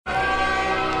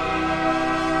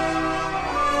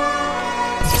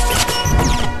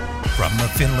From the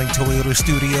Finley Toyota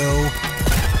studio,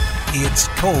 it's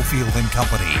Cofield and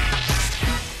Company.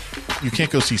 You can't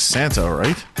go see Santa,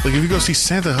 right? Like, if you go see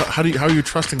Santa, how are you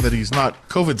trusting that he's not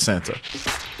COVID Santa?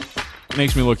 It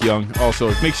makes me look young. Also,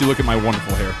 it makes you look at my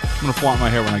wonderful hair. I'm going to flaunt my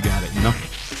hair when I got it, you know?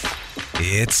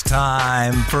 It's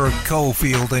time for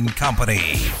Cofield and Company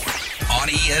on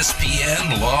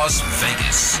ESPN Las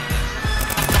Vegas.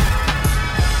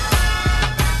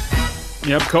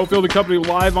 Yep, Cofield and Company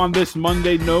live on this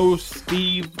Monday. No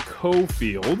Steve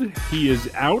Cofield. He is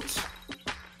out,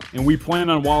 and we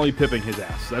plan on Wally Pipping his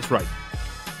ass. That's right.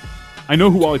 I know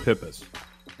who Wally Pipp is.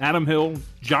 Adam Hill,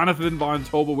 Jonathan Von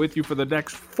Tobel with you for the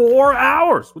next 4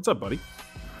 hours. What's up, buddy?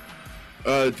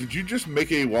 Did you just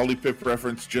make a Wally Pipp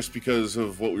reference just because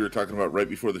of what we were talking about right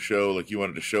before the show? Like, you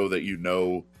wanted to show that you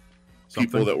know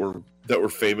people that were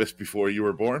famous before you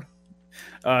were born?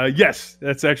 Yes,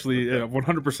 that's actually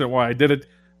 100% why I did it.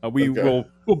 We'll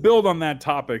build on that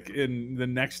topic in the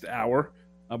next hour.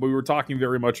 But we were talking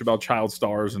very much about child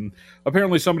stars, and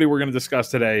apparently somebody we're going to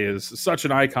discuss today is such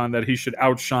an icon that he should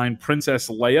outshine Princess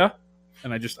Leia,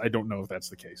 and I don't know if that's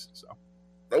the case. So,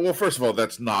 well, first of all,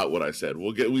 that's not what I said.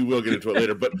 We will get into it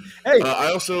later. But hey.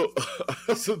 I also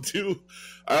do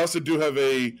have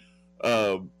a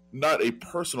not a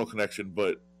personal connection,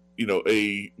 but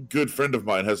a good friend of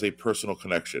mine has a personal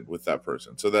connection with that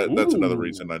person. So that's another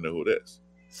reason I know who it is.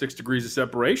 6 degrees of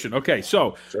separation. Okay,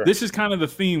 so This is kind of the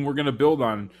theme we're going to build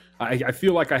on. I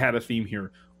feel like I had a theme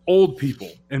here. Old people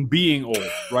and being old,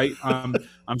 right? I'm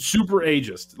super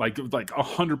ageist, like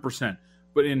 100%.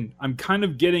 But I'm kind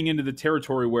of getting into the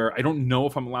territory where I don't know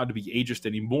if I'm allowed to be ageist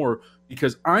anymore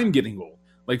because I'm getting old.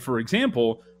 Like, for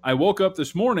example, I woke up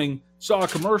this morning, saw a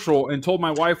commercial, and told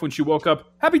my wife when she woke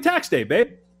up, "Happy tax day,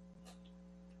 babe."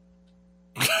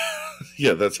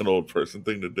 Yeah, that's an old person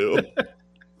thing to do.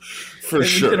 For and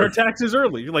sure. We did our taxes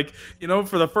early. Like,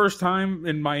 for the first time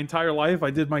in my entire life,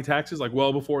 I did my taxes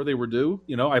well before they were due.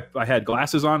 I had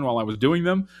glasses on while I was doing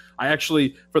them. I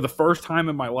actually, for the first time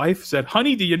in my life, said,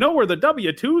 "Honey, do you know where the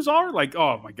W-2s are?" Like,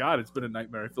 oh my God, it's been a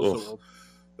nightmare. I feel so old.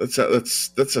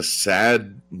 That's a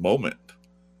sad moment.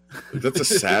 That's a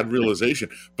sad realization.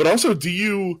 But also, do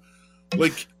you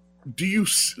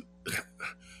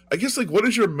I guess, what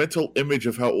is your mental image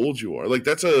of how old you are? Like,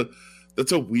 that's a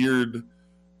weird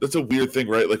thing,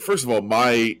 right? Like, first of all,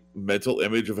 my mental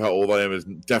image of how old I am is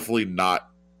definitely not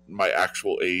my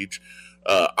actual age.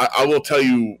 I will tell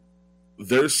you,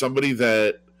 there's somebody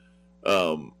that,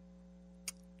 that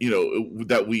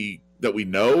we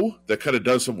know that kind of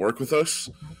does some work with us.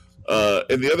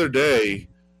 And the other day,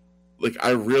 I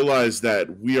realized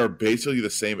that we are basically the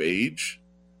same age.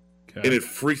 Okay. And it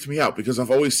freaked me out because I've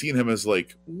always seen him as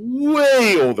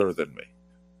way older than me.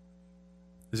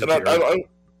 Is it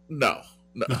No.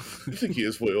 I think he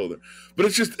is way older. But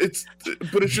it's just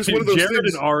one of those Jared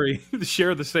things. and Ari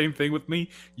share the same thing with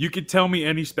me. You could tell me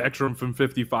any spectrum from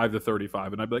 55 to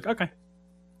 35, and I'd be like, okay.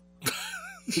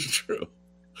 It's true.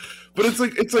 But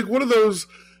it's one of those.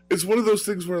 It's one of those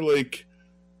things where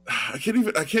I can't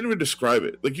even describe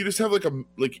it. You just have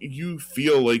you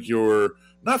feel like you're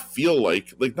not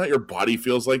your body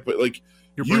feels like, but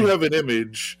you have an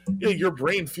image. Yeah, your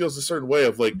brain feels a certain way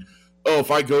of if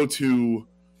I go to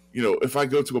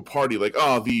a party,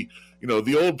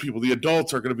 the old people, the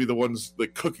adults are going to be the ones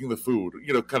cooking the food,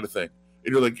 kind of thing.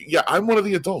 And you're yeah, I'm one of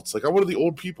the adults. I'm one of the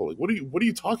old people. What are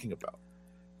you talking about?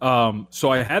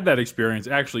 So I had that experience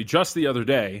actually just the other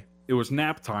day. It was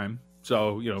nap time.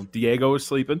 So, Diego is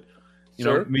sleeping.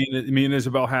 Sure. Me and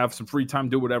Isabel have some free time,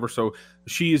 do whatever. So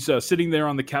she's sitting there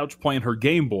on the couch playing her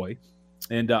Game Boy.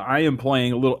 And I am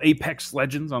playing a little Apex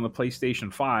Legends on the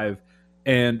PlayStation 5.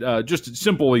 And just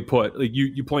simply put,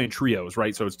 you play in trios,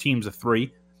 right? So it's teams of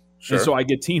 3. Sure. And so I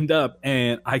get teamed up,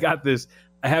 and I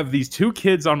have these 2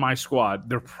 kids on my squad.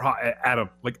 They're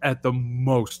at the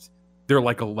most, they're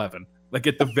 11.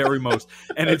 At the very most.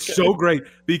 And it's so great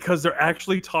because they're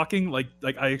actually talking like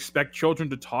I expect children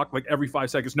to talk every 5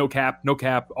 seconds. No cap.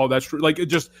 Oh, that's true. It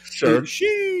just, sure.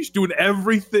 She's doing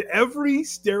everything, every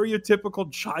stereotypical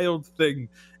child thing.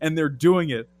 And they're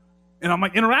doing it. And I'm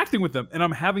interacting with them and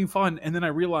I'm having fun. And then I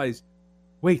realize,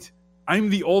 wait, I'm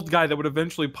the old guy that would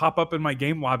eventually pop up in my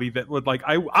game lobby that would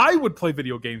I would play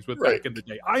video games with back in the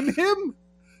day. I'm him.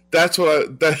 That's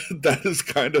what that is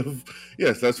kind of,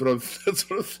 yes, that's what I'm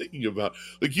thinking about.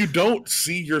 You don't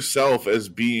see yourself as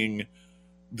being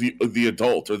the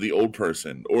adult or the old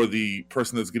person or the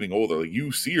person that's getting older.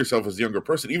 You see yourself as the younger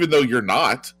person, even though you're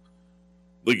not.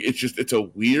 It's a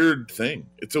weird thing.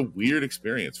 It's a weird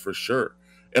experience for sure.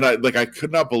 And I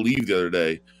could not believe the other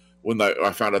day when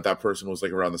I found out that person was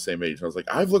around the same age. I was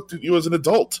I've looked at you as an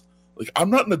adult. I'm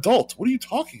not an adult. What are you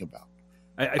talking about?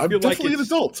 I'm feel definitely an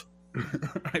adult.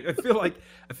 I feel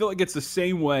like it's the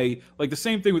same way, like the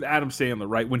same thing with Adam Sandler,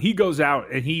 right? When he goes out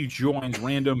and he joins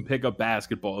random pickup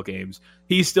basketball games,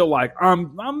 he's still like,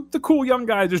 I'm the cool young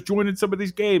guy just joining some of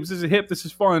these games. This is hip. This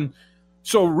is fun.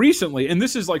 So recently, and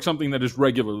this is like something that is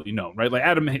regularly known, right? Like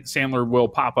Adam Sandler will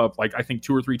pop up like I think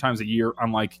 2 or 3 times a year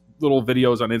on like little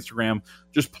videos on Instagram,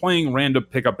 just playing random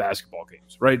pickup basketball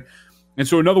games, right? And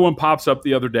so another one pops up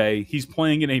the other day. He's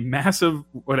playing in a massive,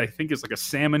 what I think is like a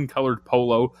salmon colored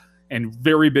polo and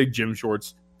very big gym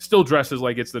shorts, still dresses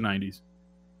like it's the 90s.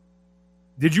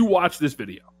 Did you watch this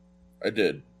video? I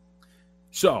did.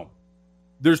 So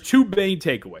there's 2 main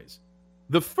takeaways.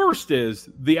 The first is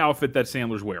the outfit that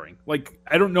Sandler's wearing. Like,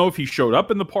 I don't know if he showed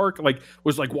up in the park, like,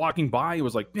 was like walking by. He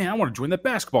was like, man, I want to join that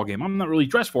basketball game. I'm not really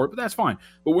dressed for it, but that's fine.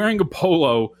 But wearing a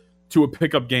polo to a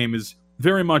pickup game is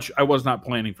very much, I was not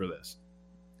planning for this.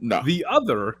 No. The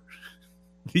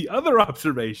other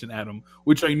observation, Adam,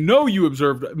 which I know you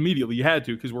observed immediately, you had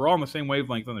to, because we're all on the same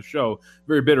wavelength on the show,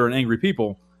 very bitter and angry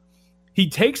people. He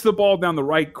takes the ball down the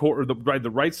right court, or the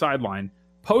right sideline,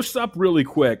 posts up really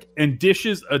quick, and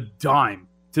dishes a dime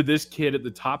to this kid at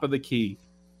the top of the key.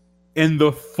 And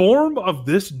the form of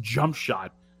this jump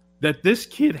shot that this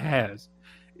kid has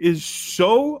is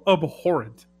so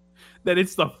abhorrent that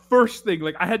it's the first thing.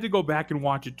 Like, I had to go back and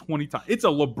watch it 20 times. It's a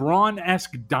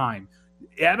LeBron-esque dime.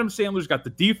 Adam Sandler's got the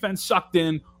defense sucked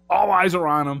in. All eyes are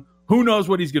on him. Who knows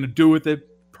what he's going to do with it?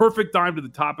 Perfect dime to the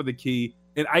top of the key.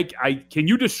 And I can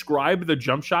you describe the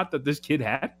jump shot that this kid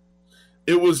had?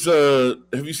 It was,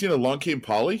 have you seen Along Came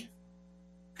Polly?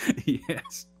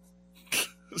 Yes.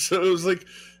 So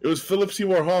it was Philip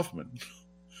Seymour Hoffman.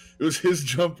 It was his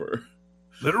jumper.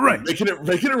 Let it rain. Making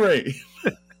it rain.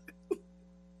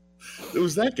 It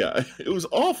was that guy. It was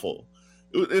awful.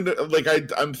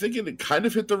 I'm thinking it kind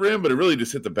of hit the rim, but it really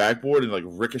just hit the backboard and like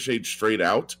ricocheted straight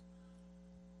out.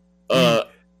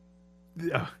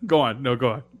 Yeah, go on. No, go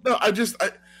on. No, I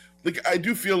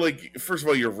do feel like, first of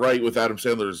all, you're right with Adam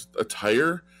Sandler's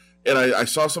attire. And I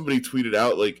saw somebody tweet it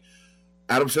out, like,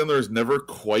 Adam Sandler is never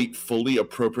quite fully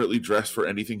appropriately dressed for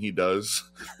anything he does,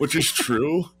 which is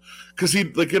true. Because he,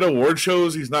 like, in award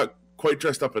shows, he's not quite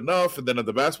dressed up enough. And then at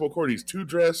the basketball court, he's too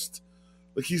dressed.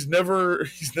 Like, he's never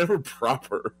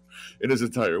proper in his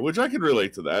attire, which I can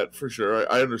relate to that for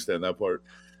sure. I understand that part.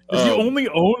 Does he only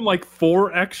own like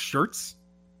 4X shirts?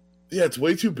 Yeah, it's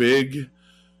way too big.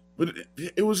 But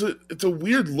it's a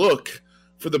weird look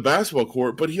for the basketball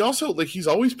court. But he also, like, he's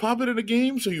always popping in a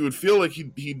game, so you would feel like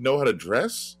he'd know how to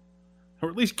dress. Or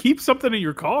at least keep something in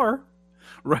your car,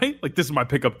 right? Like, this is my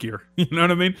pickup gear. You know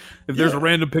what I mean? If there's a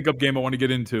random pickup game I want to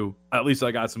get into, at least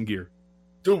I got some gear.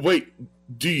 Dude, wait,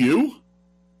 do you?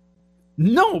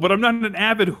 No, but I'm not an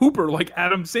avid hooper like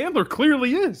Adam Sandler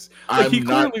clearly is. Like, he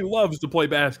clearly loves to play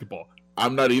basketball.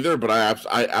 I'm not either, but I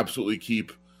absolutely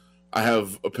keep. I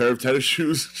have a pair of tennis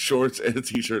shoes, shorts, and a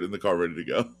t-shirt in the car ready to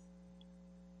go.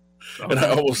 Okay. And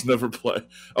I almost never play.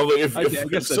 I'm like, if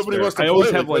somebody wants to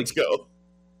play, let's go.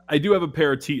 I do have a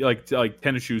pair of like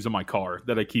tennis shoes in my car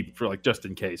that I keep for like just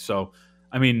in case. So,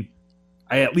 I mean,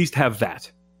 I at least have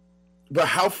that. But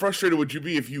how frustrated would you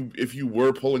be if you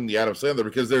were pulling the Adam Sandler?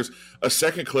 Because there's a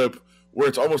second clip where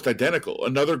it's almost identical.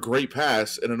 Another great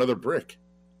pass and another brick.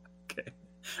 Okay.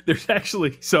 There's actually,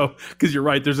 because you're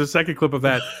right, there's a second clip of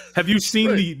that. Have you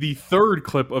seen the third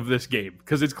clip of this game?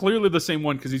 Because it's clearly the same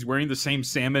one, because he's wearing the same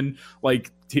salmon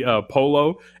like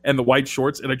polo and the white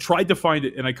shorts. And I tried to find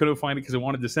it and I couldn't find it because I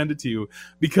wanted to send it to you,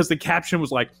 because the caption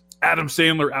was like, Adam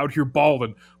Sandler out here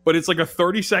balling. But it's like a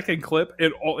 30-second clip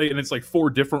and it's like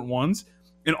 4 different ones.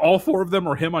 And all 4 of them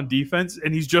are him on defense,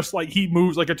 and he's just like, he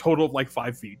moves like a total of like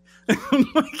 5 feet.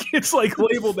 Like, it's like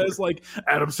labeled as like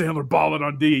Adam Sandler balling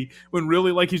on D, when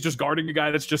really like he's just guarding a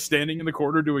guy that's just standing in the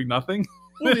corner doing nothing.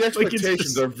 Well, the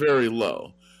expectations are very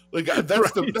low. Like,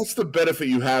 that's the benefit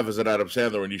you have as an Adam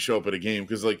Sandler when you show up at a game,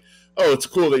 because like, oh, it's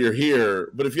cool that you're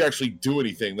here, but if you actually do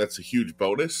anything, that's a huge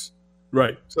bonus.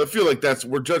 Right. So I feel like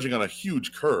we're judging on a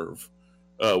huge curve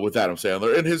with Adam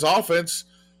Sandler and his offense.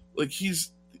 Like,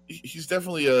 he's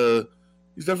definitely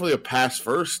a pass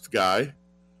first guy.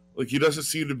 Like, he doesn't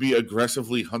seem to be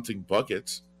aggressively hunting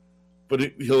buckets, but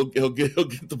he'll get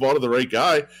the ball to the right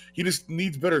guy. He just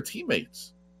needs better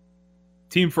teammates.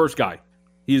 Team first guy.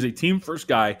 He is a team first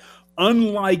guy.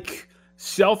 Unlike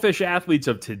selfish athletes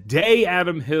of today,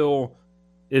 Adam Hill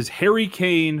is Harry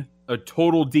Kane, a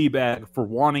total D-bag for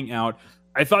wanting out.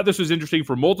 I thought this was interesting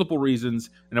for multiple reasons,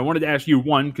 and I wanted to ask you,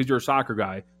 1, because you're a soccer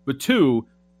guy, but 2,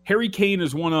 Harry Kane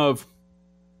is one of,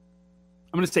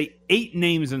 I'm going to say 8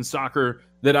 names in soccer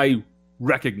that I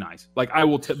recognize. Like, I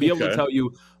will be able to tell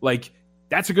you, like,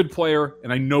 that's a good player,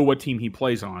 and I know what team he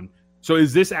plays on. So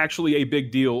is this actually a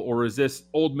big deal, or is this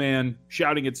old man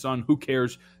shouting at son, who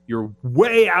cares? You're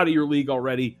way out of your league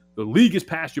already. The league has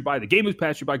passed you by. The game has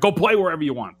passed you by. Go play wherever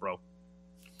you want, bro.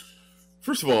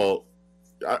 First of all,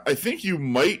 I think you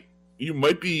might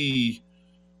be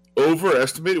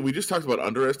overestimating. We just talked about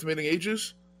underestimating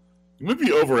ages. You might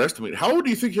be overestimating. How old do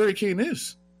you think Harry Kane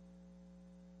is?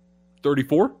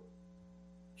 34?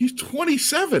 He's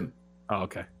 27. Oh,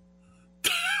 okay.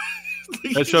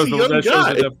 That shows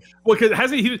well, because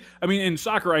hasn't he? I mean, in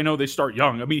soccer, I know they start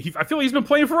young. I mean, I feel like he's been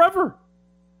playing forever.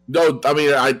 No, I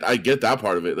mean, I get that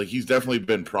part of it. Like, he's definitely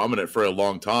been prominent for a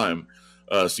long time.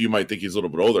 So you might think he's a little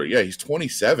bit older. Yeah, he's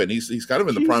 27. He's kind of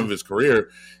in the prime of his career.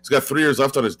 He's got 3 years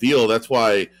left on his deal. That's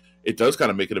why it does kind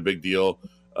of make it a big deal.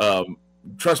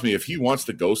 Trust me, if he wants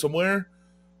to go somewhere,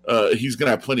 he's going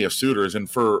to have plenty of suitors. And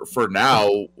for now,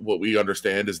 what we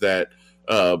understand is that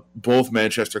both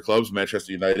Manchester clubs,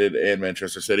 Manchester United and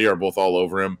Manchester City, are both all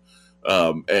over him.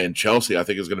 And Chelsea, I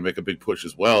think, is going to make a big push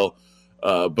as well.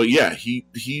 But yeah,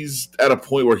 he's at a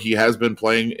point where he has been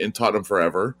playing in Tottenham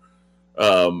forever.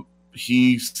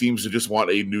 He seems to just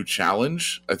want a new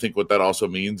challenge. I think what that also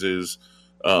means is,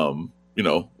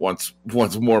 wants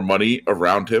more money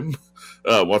around him,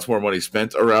 wants more money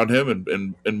spent around him,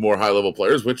 and more high level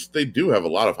players, which they do have a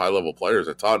lot of high level players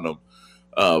at Tottenham.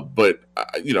 But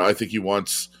I think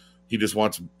he just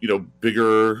wants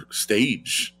bigger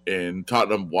stage in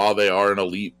Tottenham while they are an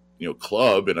elite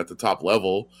club and at the top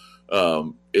level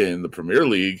in the Premier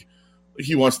League.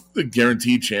 He wants the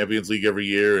guaranteed Champions League every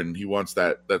year, and he wants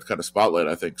that kind of spotlight,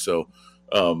 I think. So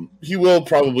he will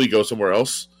probably go somewhere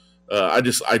else. I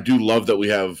do love that we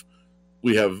have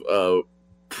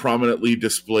prominently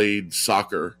displayed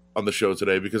soccer on the show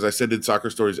today, because I send in soccer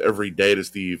stories every day to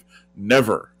Steve.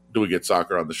 Never do we get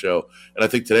soccer on the show, and I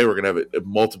think today we're going to have it at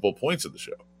multiple points of the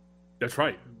show. That's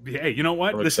right. Hey, you know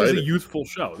what? I'm this excited. is a youthful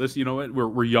show.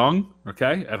 We're young,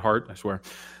 okay, at heart, I swear.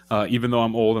 Even though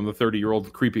I'm old, I'm the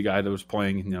 30-year-old creepy guy that was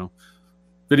playing,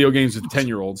 video games with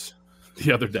 10-year-olds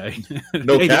the other day.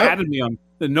 No They cap? added me on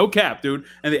no cap, dude,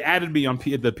 and they added me on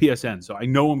the PSN. So I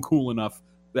know I'm cool enough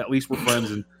that at least we're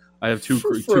friends, and I have two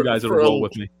guys that will roll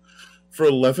with me. For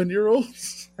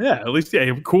 11-year-olds? Yeah, at least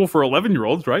I'm cool for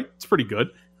 11-year-olds, right? It's pretty good.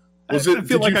 I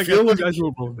feel like I got two guys who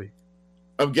will roll with me.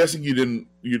 I'm guessing you didn't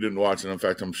watch it. In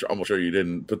fact, I'm almost sure you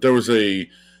didn't. But there was a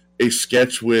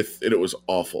sketch with, and it was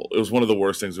awful. It was one of the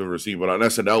worst things I've ever seen. But on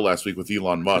SNL last week with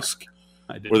Elon Musk,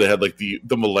 where they had like the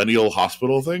millennial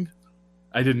hospital thing.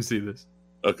 I didn't see this.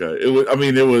 Okay,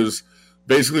 it was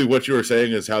basically what you were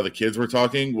saying is how the kids were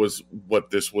talking was what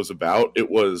this was about.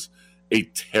 It was a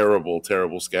terrible,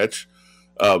 terrible sketch.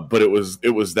 But it was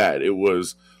that. It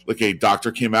was like a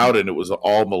doctor came out and it was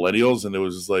all millennials, and it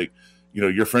was just like,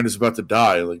 your friend is about to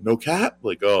die. Like, no cap?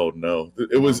 Like, oh no.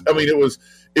 It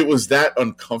was that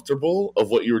uncomfortable of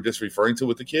what you were just referring to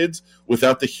with the kids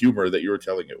without the humor that you were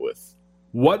telling it with.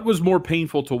 What was more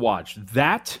painful to watch?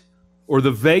 That or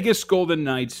the Vegas Golden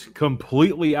Knights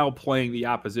completely outplaying the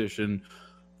opposition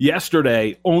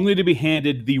yesterday, only to be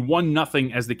handed the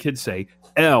 1-0, as the kids say,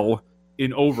 L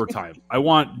in overtime? I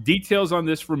want details on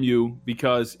this from you,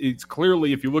 because it's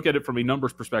clearly, if you look at it from a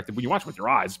numbers perspective, when you watch it with your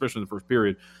eyes, especially in the first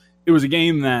period, it was a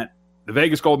game that the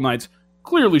Vegas Golden Knights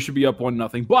clearly should be up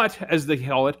 1-0, but as they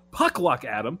call it, puck luck,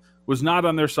 Adam, was not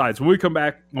on their side. So when we come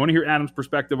back, I want to hear Adam's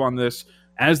perspective on this.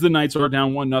 As the Knights are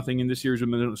down 1-0 in this series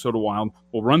with the Minnesota Wild,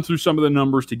 we'll run through some of the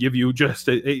numbers to give you just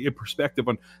a perspective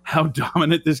on how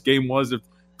dominant this game was, of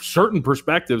certain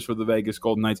perspectives for the Vegas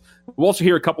Golden Knights. We'll also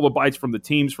hear a couple of bites from the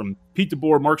teams, from Pete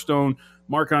DeBoer, Mark Stone,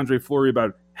 Marc-Andre Fleury,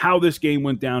 about how this game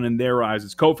went down in their eyes.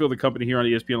 It's Cofield and Company here on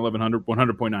ESPN 1100,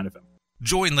 100.9 FM.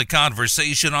 Join the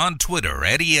conversation on Twitter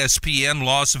at ESPN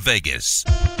Las Vegas.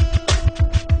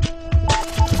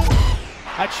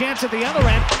 A chance at the other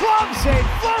end. Glove save,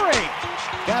 Fleury!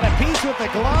 Got a piece with the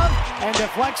glove and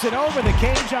deflects it over the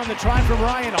cage on the try from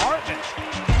Ryan Hartman.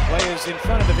 Play is in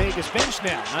front of the Vegas bench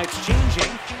now. Knights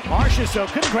changing. Marchessault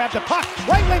couldn't grab the puck.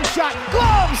 Right wing shot.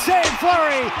 Glove save,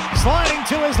 Fleury! Sliding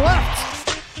to his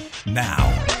left.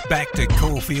 Now, back to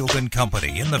Cofield and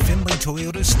Company in the Findlay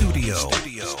Toyota studio.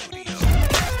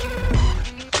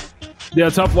 Yeah,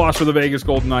 tough loss for the Vegas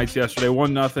Golden Knights yesterday.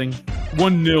 1-0.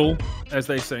 1-0, as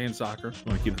they say in soccer. I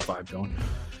want to keep the 5 going.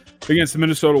 Against the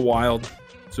Minnesota Wild.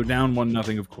 So down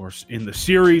 1-0, of course, in the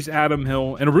series. Adam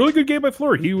Hill, and a really good game by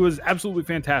Fleury. He was absolutely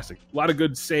fantastic. A lot of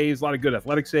good saves, a lot of good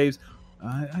athletic saves.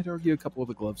 I'd argue a couple of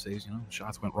the glove saves.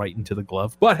 Shots went right into the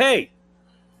glove. But hey,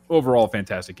 overall,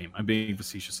 fantastic game. I'm being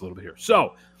facetious a little bit here.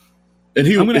 So, and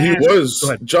he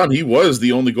was John. He was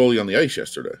the only goalie on the ice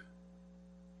yesterday.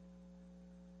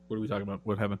 What are we talking about?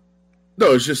 What happened?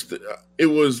 No, it's just it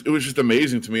was just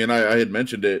amazing to me, and I had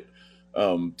mentioned it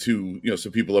to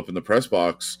some people up in the press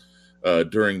box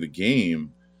during the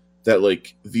game, that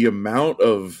like the amount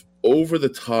of over the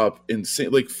top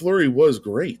insane, like Fleury was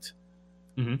great,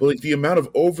 but like the amount of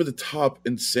over the top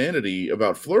insanity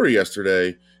about Fleury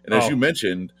yesterday, and as you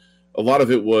mentioned, a lot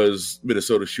of it was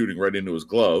Minnesota shooting right into his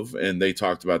glove, and they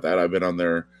talked about that. I've been on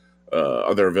their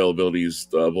availabilities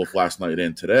both last night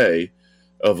and today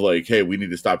of like, hey, we need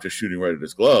to stop just shooting right at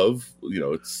his glove.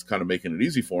 It's kind of making it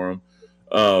easy for him.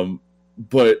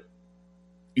 But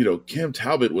Cam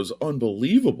Talbot was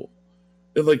unbelievable,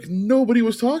 and like nobody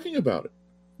was talking about it.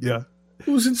 Yeah,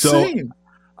 it was insane.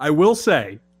 So, I will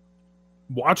say,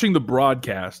 watching the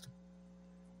broadcast,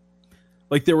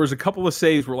 like there was a couple of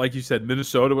saves where, like you said,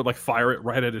 Minnesota would like fire it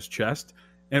right at his chest,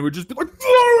 and would just be like,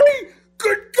 "Fleury,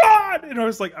 good God!" And I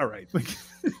was like, "All right, like,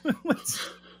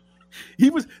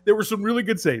 There were some really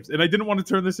good saves, and I didn't want to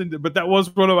turn this into, but that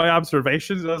was one of my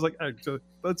observations. And I was like,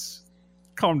 let's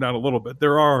calm down a little bit.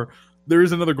 There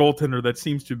is another goaltender that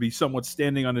seems to be somewhat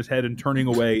standing on his head and turning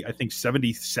away, I think,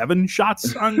 77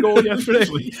 shots on goal yesterday.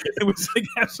 It was like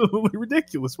absolutely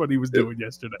ridiculous what he was doing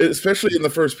yesterday. Especially in the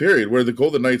first period where the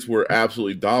Golden Knights were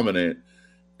absolutely dominant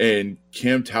and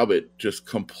Cam Talbot just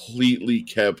completely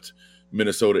kept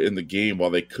Minnesota in the game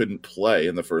while they couldn't play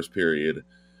in the first period.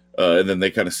 And then they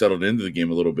kind of settled into the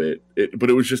game a little bit. But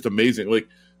it was just amazing. Like,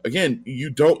 again,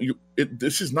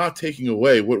 this is not taking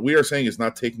away. What we are saying is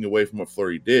not taking away from what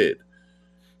Fleury did.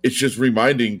 It's just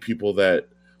reminding people that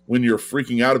when you're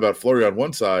freaking out about Fleury on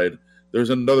one side,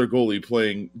 there's another goalie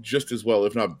playing just as well,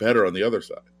 if not better, on the other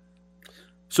side.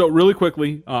 So really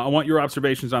quickly, I want your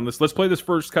observations on this. Let's play this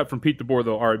first cut from Pete DeBoer,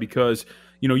 though, Ari, because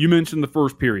you mentioned the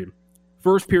first period.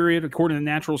 First period, according to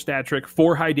Natural Stat Trick,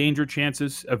 4 high-danger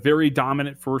chances, a very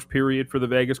dominant first period for the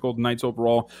Vegas Golden Knights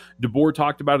overall. DeBoer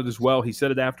talked about it as well. He said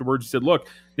it afterwards. He said, look,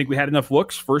 I think we had enough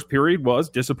looks. First period was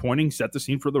disappointing, set the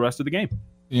scene for the rest of the game.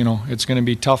 It's going to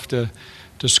be tough to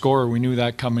score. We knew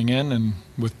that coming in, and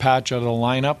with Patch out of the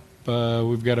lineup,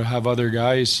 we've got to have other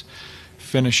guys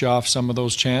finish off some of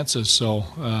those chances. So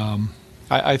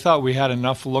I thought we had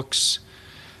enough looks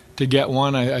to get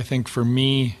one. I think for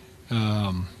me,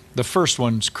 the first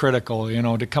one's critical,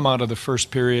 to come out of the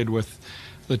first period with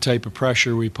the type of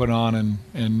pressure we put on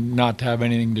and not to have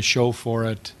anything to show for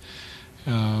it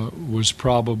was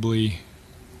probably,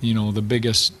 the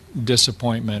biggest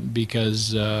disappointment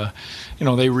because, they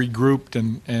regrouped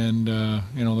and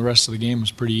the rest of the game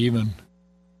was pretty even.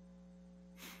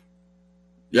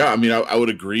 Yeah, I mean, I would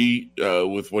agree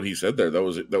with what he said there. That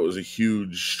was a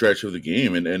huge stretch of the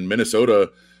game, and Minnesota,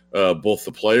 both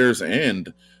the players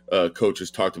and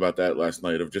coaches talked about that last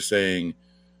night of just saying,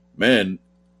 man,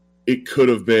 it could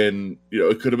have been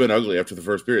ugly after the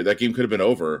first period. That game could have been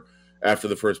over after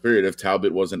the first period if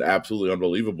Talbot wasn't absolutely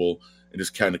unbelievable and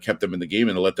just kind of kept them in the game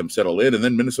and let them settle in. And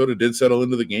then Minnesota did settle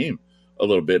into the game a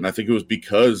little bit. And I think it was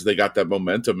because they got that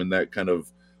momentum and that kind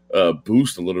of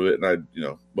boost a little bit. And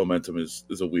momentum is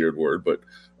a weird word, but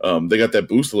they got that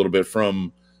boost a little bit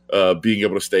from being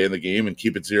able to stay in the game and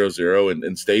keep it 0-0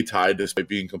 and stay tied despite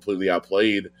being completely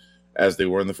outplayed as they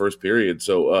were in the first period.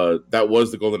 So that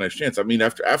was the Golden Knights' chance. I mean,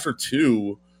 after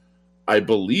 2, I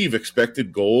believe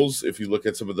expected goals, if you look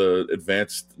at some of the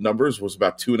advanced numbers, was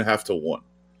about 2.5 to 1.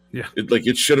 Yeah,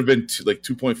 it should have been 2.5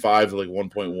 to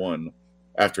 1.1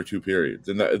 after 2 periods,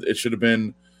 and that it should have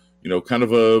been kind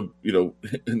of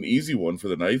an easy one for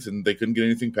the Knights, and they couldn't get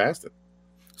anything past it.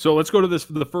 So let's go to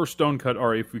the first stone cut,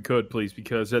 Ari, if we could, please,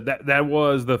 because that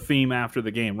was the theme after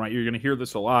the game, right? You're going to hear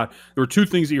this a lot. There were 2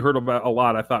 things that you heard about a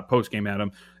lot, I thought, post-game,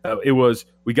 Adam. It was,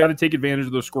 we got to take advantage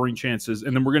of those scoring chances,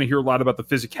 and then we're going to hear a lot about the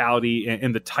physicality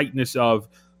and the tightness of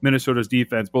Minnesota's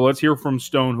defense. But let's hear from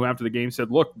Stone, who after the game said,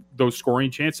 look, those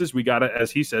scoring chances, we got to,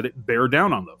 as he said, bear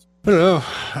down on those. I don't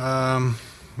know.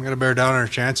 We got to bear down on our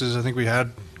chances. I think we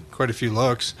had quite a few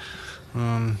looks.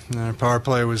 Our power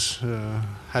play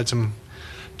had some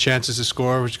chances to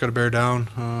score, we just got to bear down.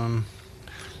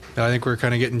 I think we're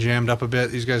kind of getting jammed up a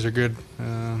bit. These guys are good.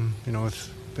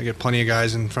 They get plenty of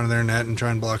guys in front of their net and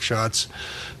try and block shots.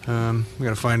 We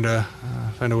got to find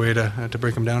a way to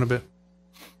break them down a bit.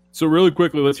 So really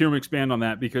quickly, let's hear him expand on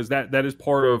that, because that is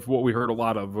part of what we heard a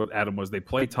lot of. What Adam was, they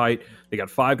play tight. They got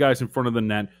 5 guys in front of the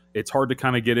net. It's hard to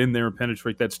kind of get in there and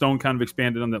penetrate that. Stone kind of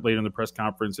expanded on that later in the press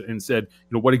conference and said,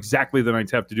 what exactly the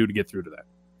Knights have to do to get through to that.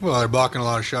 Well, they're blocking a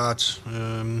lot of shots.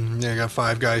 They got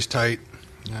 5 guys tight.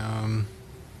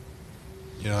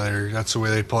 That's the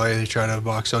way they play. They try to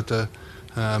box out the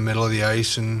middle of the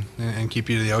ice and keep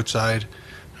you to the outside.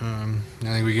 I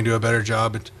think we can do a better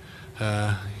job at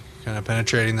kind of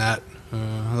penetrating that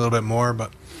a little bit more.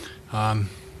 But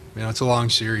it's a long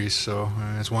series, so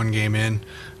it's one game in.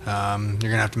 You're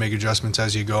gonna have to make adjustments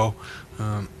as you go.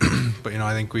 But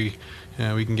I think we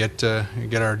can get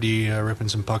our D ripping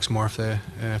some pucks more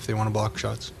if they want to block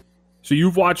shots. So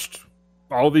you've watched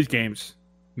all these games.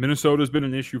 Minnesota's been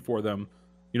an issue for them.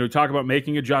 Talk about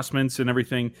making adjustments and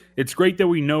everything. It's great that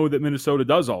we know that Minnesota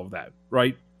does all of that,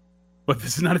 right? But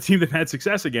this is not a team they've had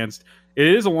success against. It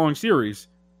is a long series.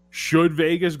 Should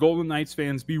Vegas Golden Knights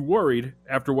fans be worried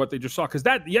after what they just saw? Because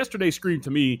that yesterday screamed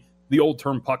to me the old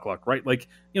term puck luck, right? Like,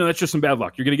 that's just some bad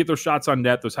luck. You're going to get those shots on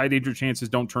net. Those high danger chances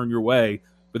don't turn your way.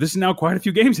 But this is now quite a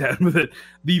few games ahead with it.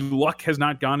 The luck has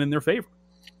not gone in their favor.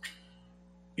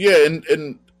 Yeah,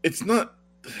 and it's not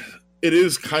 – it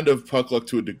is kind of puck luck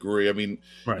to a degree. I mean,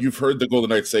 You've heard the Golden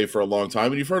Knights say for a long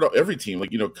time, and you've heard every team,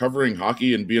 covering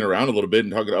hockey and being around a little bit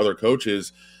and talking to other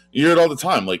coaches, you hear it all the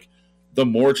time. Like, the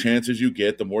more chances you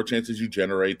get, the more chances you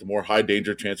generate, the more high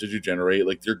danger chances you generate,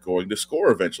 you're going to score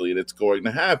eventually, and it's going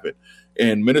to happen.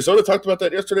 And Minnesota talked about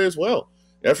that yesterday as well.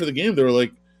 After the game, they were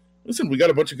like, listen, we got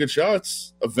a bunch of good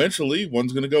shots. Eventually,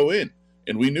 one's going to go in.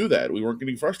 And we knew that. We weren't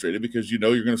getting frustrated because you're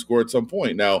going to score at some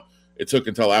point. Now, it took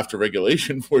until after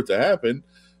regulation for it to happen,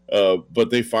 but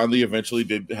they finally eventually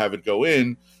did have it go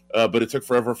in, but it took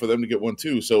forever for them to get one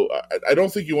too. So I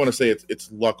don't think you want to say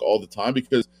it's luck all the time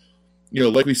because,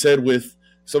 like we said with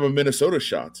some of Minnesota's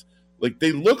shots,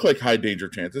 they look like high danger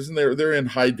chances and they're in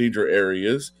high danger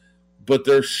areas, but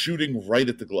they're shooting right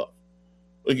at the glove.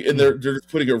 And they're just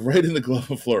putting it right in the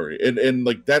glove of Fleury. And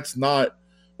that's not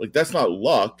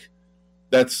luck.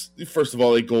 That's, first of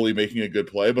all, a goalie making a good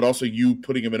play, but also you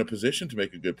putting him in a position to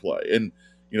make a good play. And,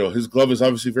 his glove is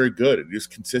obviously very good, and he just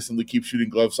consistently keeps shooting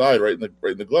glove side right in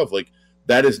the glove.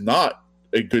 That is not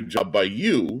a good job by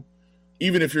you.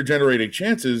 Even if you're generating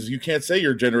chances, you can't say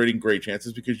you're generating great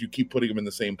chances because you keep putting them in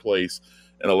the same place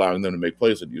and allowing them to make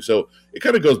plays with you. So it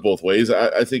kind of goes both ways.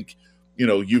 I think,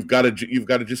 you've got to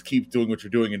just keep doing what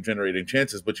you're doing and generating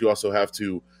chances, but you also have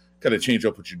to kind of change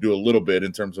up what you do a little bit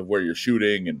in terms of where you're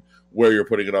shooting and where you're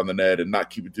putting it on the net and not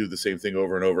keep it do the same thing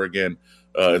over and over again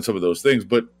and some of those things.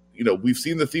 But, we've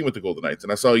seen the theme with the Golden Knights.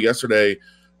 And I saw yesterday,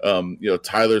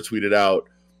 Tyler tweeted out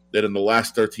that in the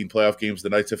last 13 playoff games, the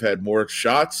Knights have had more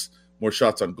shots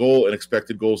on goal and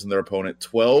expected goals than their opponent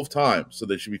 12 times. So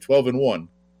they should be 12-1.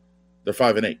 They're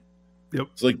 5-8. Yep.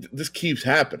 So this keeps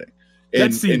happening.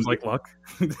 That seems like luck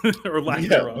or lack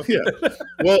thereof. Yeah.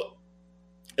 Well,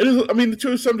 it is. I mean,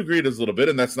 to some degree, it is a little bit,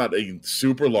 and that's not a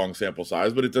super long sample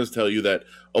size, but it does tell you that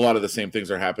a lot of the same things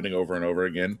are happening over and over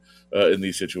again in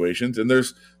these situations. And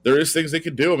there is things they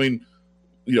could do. I mean,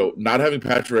 not having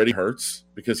Pacioretty hurts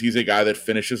because he's a guy that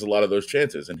finishes a lot of those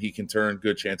chances, and he can turn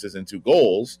good chances into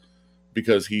goals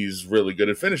because he's really good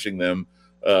at finishing them,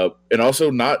 and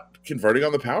also not converting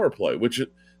on the power play, which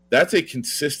that's a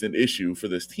consistent issue for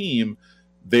this team.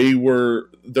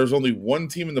 There's only one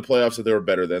team in the playoffs that they were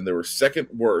better than. They were second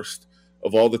worst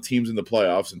of all the teams in the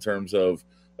playoffs in terms of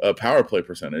power play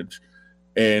percentage.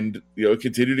 And, it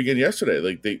continued again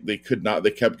yesterday. They could not,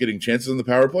 they kept getting chances on the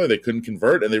power play. They couldn't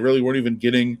convert, and they really weren't even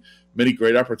getting many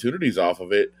great opportunities off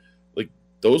of it.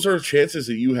 Those are chances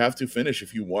that you have to finish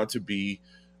if you want to be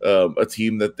a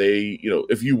team that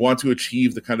if you want to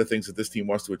achieve the kind of things that this team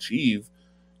wants to achieve,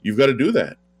 you've got to do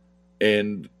that.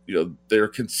 And, they're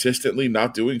consistently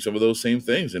not doing some of those same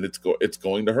things, and it's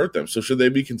going to hurt them. So should they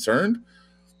be concerned?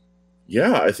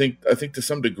 Yeah, I think to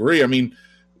some degree. I mean,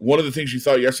 one of the things you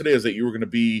thought yesterday is that you were going to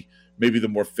be maybe the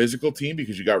more physical team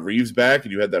because you got Reeves back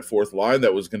and you had that fourth line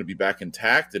that was going to be back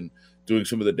intact and doing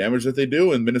some of the damage that they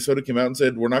do. And Minnesota came out and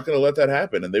said, we're not going to let that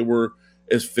happen. And they were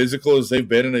as physical as they've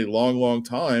been in a long, long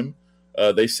time.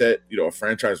 They set, a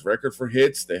franchise record for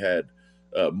hits. They had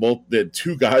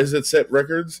two guys that set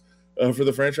records for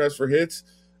the franchise for hits.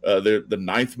 They're the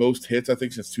ninth most hits, I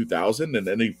think, since 2000 in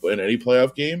any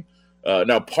playoff game.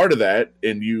 Now, part of that,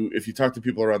 and if you talk to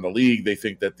people around the league, they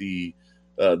think that the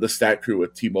stat crew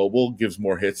at T-Mobile gives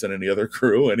more hits than any other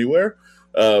crew anywhere.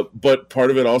 But part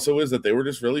of it also is that they were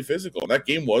just really physical. And that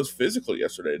game was physical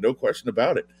yesterday, no question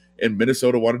about it. And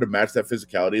Minnesota wanted to match that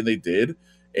physicality, and they did.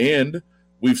 And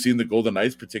we've seen the Golden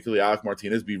Knights, particularly Alec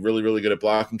Martinez, be really, really good at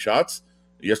blocking shots.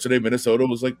 Yesterday, Minnesota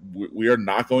was like, we are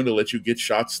not going to let you get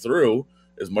shots through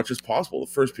as much as possible.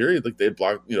 The first period, they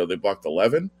blocked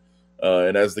 11.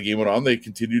 And as the game went on, they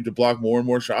continued to block more and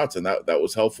more shots. And that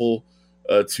was helpful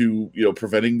to,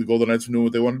 preventing the Golden Knights from doing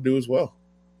what they want to do as well.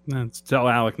 Let's tell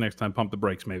Alec next time, pump the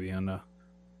brakes maybe on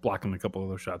blocking a couple of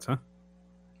those shots, huh?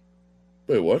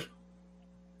 Wait, what?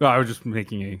 Well, I was just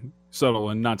making subtle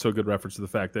and not so good reference to the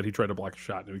fact that he tried to block a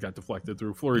shot and it got deflected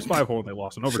through Fleury's 5-hole and they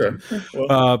lost in overtime. Sure.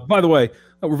 Well, By the way,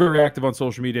 we're very active on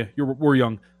social media. We're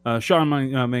young. Sean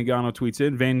Mangano tweets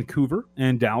in, Vancouver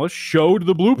and Dallas showed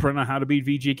the blueprint on how to beat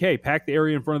VGK. Pack the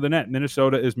area in front of the net.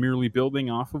 Minnesota is merely building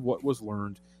off of what was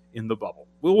learned in the bubble.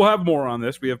 We'll have more on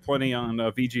this. We have plenty on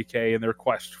VGK and their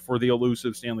quest for the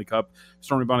elusive Stanley Cup.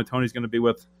 Stormy Buonantony is going to be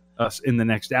with us in the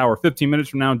next hour. 15 minutes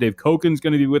from now, Dave Koken's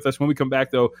going to be with us. When we come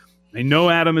back, though, I know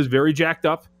Adam is very jacked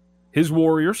up. His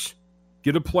Warriors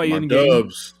get a play-in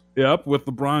game. Yep, with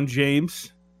LeBron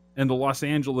James and the Los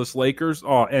Angeles Lakers.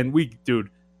 Oh, and we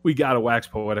got to wax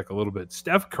poetic a little bit.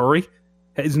 Steph Curry,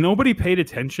 has nobody paid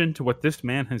attention to what this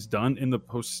man has done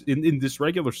in this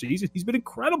regular season? He's been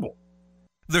incredible.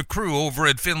 The crew over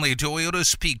at Finley Toyota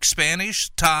speak Spanish,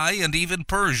 Thai, and even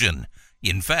Persian.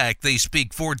 In fact, they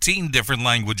speak 14 different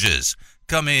languages.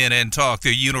 Come in and talk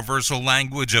the universal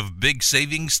language of big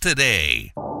savings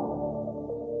today.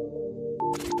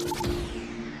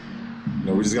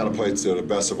 We just got to play to the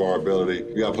best of our ability.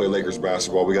 We got to play Lakers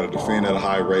basketball. We got to defend at a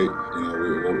high rate.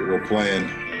 We're playing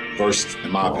first,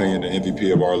 in my opinion, the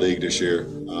MVP of our league this year,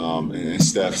 and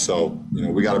Steph. So,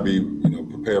 we got to be,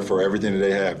 prepared for everything that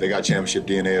they have. They got championship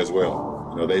DNA as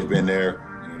well. They've been there.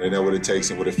 They know what it takes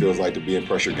and what it feels like to be in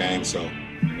pressure games. So,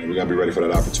 we got to be ready for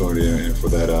that opportunity and for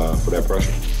that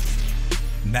pressure.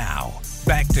 Now,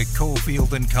 back to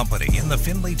Cofield and Company in the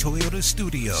Finley Toyota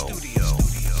studio.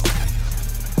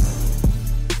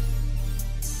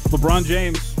 LeBron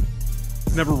James,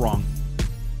 never wrong.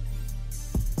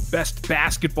 Best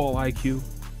basketball IQ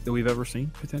that we've ever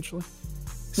seen, potentially.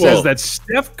 Says that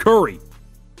Steph Curry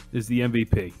is the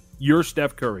MVP. You're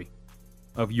Steph Curry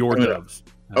of your Dubs.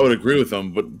 I would agree with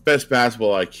them, but best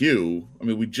basketball IQ,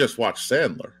 we just watched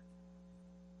Sandler.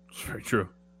 It's very true.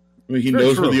 He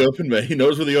knows where the open man. He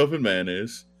knows where the open man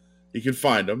is. He can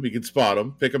find him. He can spot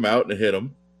him, pick him out, and hit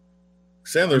him.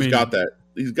 Sandler's got that.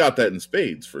 He's got that in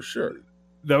spades for sure.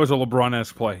 That was a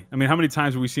LeBron-esque play. How many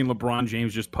times have we seen LeBron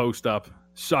James just post up,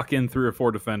 suck in 3 or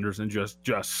 4 defenders, and just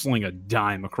sling a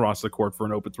dime across the court for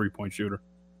an open 3-point shooter?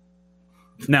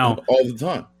 Now, all the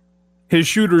time. His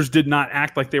shooters did not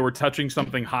act like they were touching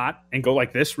something hot and go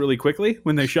like this really quickly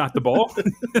when they shot the ball.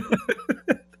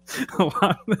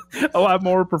 a lot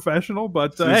more professional,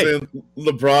 but hey.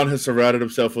 LeBron has surrounded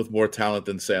himself with more talent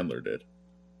than Sandler did.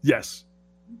 Yes.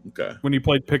 Okay. When he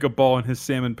played pickup ball in his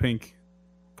salmon pink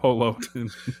polo.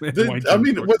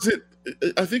 Was it?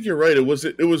 I think you're right. It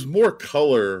was more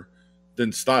color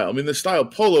than style. The style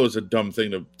polo is a dumb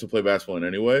thing to play basketball in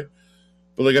anyway.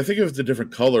 But I think if it's a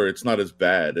different color, it's not as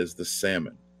bad as the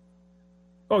salmon.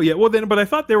 Oh yeah, but I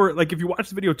thought they were if you watch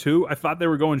the video too, I thought they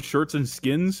were going shirts and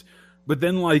skins. But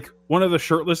then one of the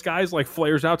shirtless guys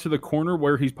flares out to the corner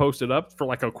where he's posted up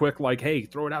for a quick hey,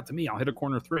 throw it out to me, I'll hit a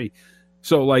corner 3.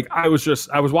 So I was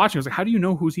watching. I was like, how do you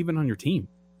know who's even on your team?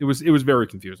 It was very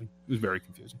confusing. It was very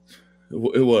confusing.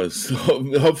 It was.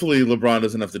 Hopefully LeBron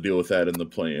doesn't have to deal with that in the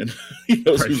play-in.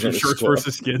 Shirts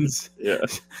versus skins. Yeah.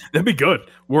 That'd be good.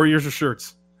 Warriors are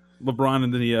shirts. LeBron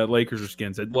and the Lakers are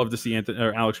skins. I'd love to see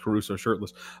Alex Caruso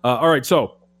shirtless. All right,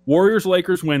 so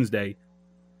Warriors-Lakers Wednesday.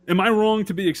 Am I wrong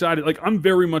to be excited? I'm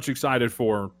very much excited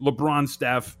for LeBron,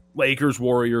 Steph, Lakers,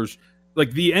 Warriors.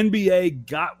 The NBA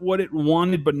got what it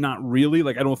wanted, but not really.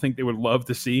 I don't think they would love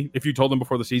to see, if you told them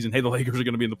before the season, hey, the Lakers are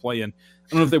going to be in the play-in. I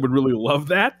don't know if they would really love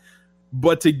that.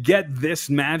 But to get this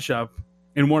matchup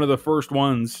in one of the first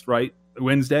ones, right,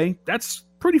 Wednesday, that's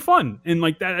pretty fun. And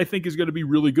that I think is going to be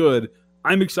really good.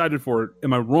 I'm excited for it.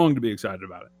 Am I wrong to be excited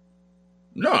about it?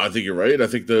 No, I think you're right. I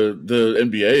think the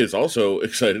NBA is also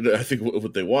excited. I think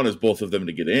what they want is both of them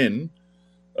to get in,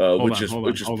 which is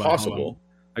possible.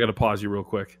 I got to pause you real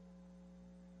quick.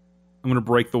 I'm going to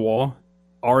break the wall.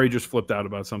 Ari just flipped out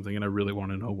about something, and I really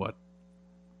want to know what.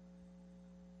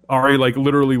 Ari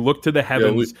literally looked to the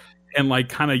heavens and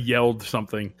kind of yelled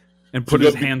something and put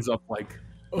his hands up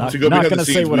not going to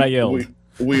say what I yelled.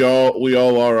 We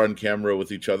all are on camera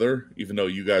with each other, even though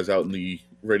you guys out in the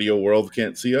radio world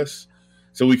can't see us.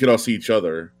 So we could all see each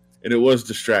other, and it was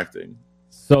distracting.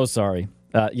 So sorry.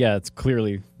 Yeah, it's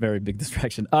clearly very big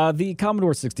distraction. The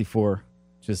Commodore 64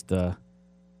 just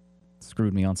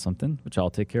screwed me on something, which I'll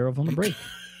take care of on the break.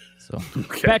 So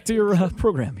back to your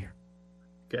program here.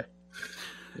 Okay.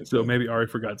 So maybe Ari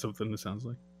forgot something, it sounds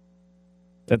like.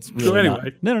 That's really so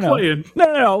anyway,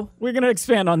 No. We're going to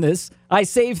expand on this. I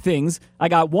saved things. I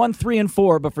got 1, 3, and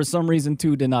 4, but for some reason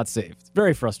 2 did not save. It's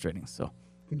very frustrating. So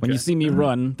when you see me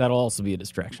run, that'll also be a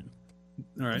distraction.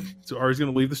 All right. So Ari's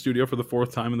going to leave the studio for the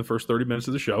 4th time in the first 30 minutes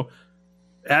of the show.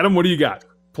 Adam, what do you got?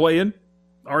 Play-in?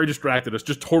 Ari distracted us.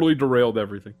 Just totally derailed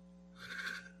everything.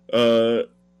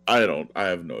 I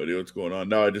have no idea what's going on.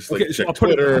 Now I just So check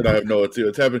Twitter and I have no idea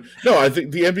what's happening. No, I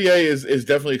think the NBA is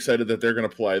definitely excited that they're going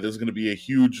to play. This is going to be a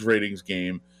huge ratings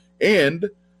game. And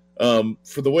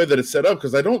for the way that it's set up,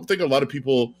 because I don't think a lot of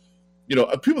people,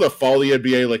 people that follow the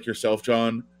NBA like yourself,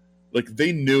 John, like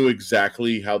they knew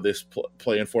exactly how this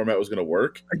play-in format was going to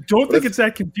work. I don't think it's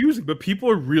that confusing, but people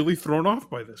are really thrown off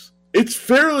by this. It's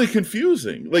fairly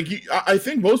confusing. Like I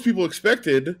think most people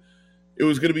expected it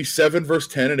was going to be 7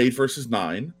 versus 10 and 8 versus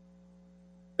 9,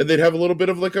 and they'd have a little bit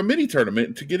of like a mini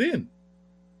tournament to get in.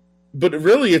 But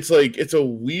really, it's a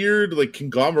weird like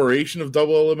conglomeration of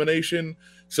double elimination.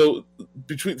 So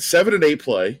between 7 and 8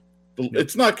 play,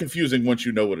 it's not confusing once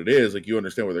you know what it is. Like you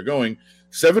understand where they're going.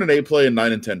 7 and 8 play and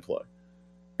 9 and 10 play.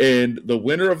 And the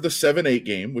winner of the 7-8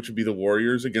 game, which would be the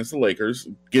Warriors against the Lakers,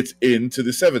 gets into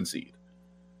the 7 seed.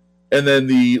 And then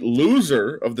the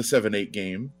loser of the 7-8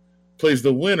 game plays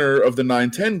the winner of the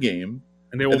 9-10 game.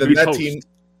 And they will be host.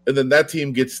 And then that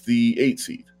team gets the 8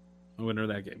 seed. The winner of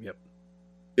that game, yep.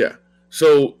 Yeah.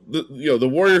 So the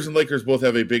Warriors and Lakers both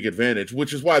have a big advantage,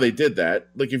 which is why they did that.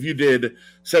 Like if you did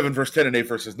 7 versus 10 and 8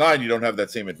 versus 9, you don't have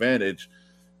that same advantage.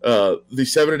 The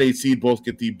 7 and 8 seed both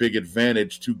get the big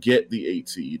advantage to get the 8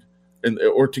 seed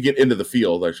or to get into the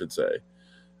field, I should say.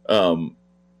 And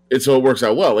so it works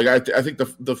out well. Like I think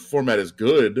the format is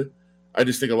good. I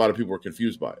just think a lot of people are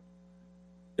confused by it.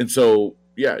 And so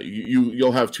yeah,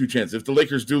 you'll have 2 chances. If the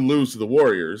Lakers do lose to the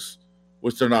Warriors,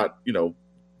 which they're not,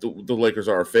 the Lakers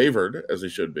are favored as they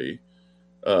should be.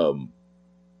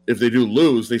 If they do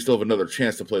lose, they still have another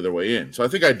chance to play their way in. So I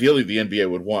think ideally the NBA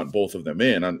would want both of them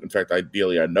in. In fact,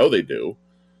 ideally, I know they do.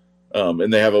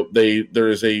 And there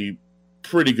is a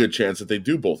pretty good chance that they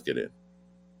do both get in.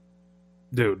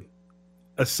 Dude,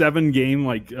 a 7 game,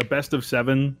 like a best of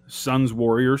 7 Suns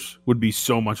Warriors would be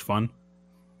so much fun.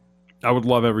 I would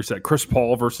love every set. Chris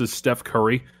Paul versus Steph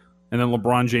Curry, and then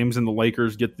LeBron James and the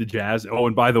Lakers get the Jazz. Oh,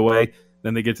 and by the way,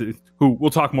 then they get to who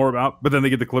we'll talk more about, but then they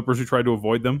get the Clippers who try to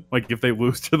avoid them. Like if they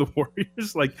lose to the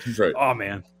Warriors, like, right. Oh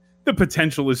man, the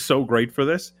potential is so great for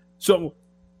this. So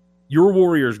you're a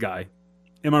Warriors guy.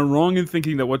 Am I wrong in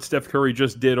thinking that what Steph Curry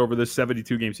just did over this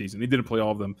 72 game season, he didn't play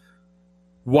all of them.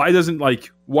 Why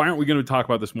aren't we going to talk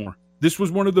about this more? This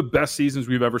was one of the best seasons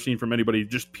we've ever seen from anybody,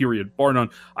 just period, bar none.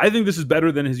 I think this is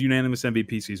better than his unanimous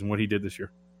MVP season, what he did this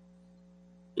year.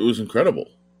 It was incredible.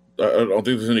 I don't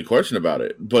think there's any question about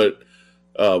it. But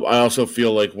I also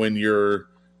feel like when you're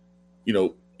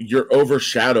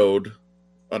overshadowed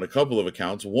on a couple of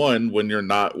accounts. One, when you're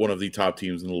not one of the top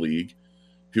teams in the league,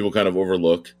 people kind of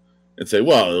overlook and say,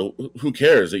 well, who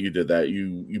cares that you did that?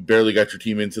 You barely got your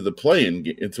team into the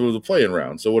play-in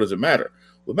round. So what does it matter?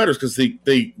 Well, it matters because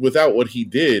they without what he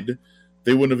did,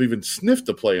 they wouldn't have even sniffed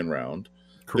the play-in round.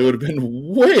 Correct. They would have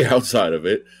been way outside of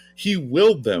it. He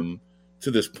willed them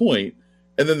to this point.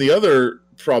 And then the other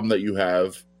problem that you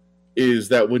have is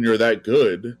that when you're that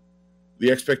good,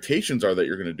 the expectations are that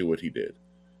you're going to do what he did,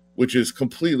 which is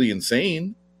completely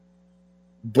insane.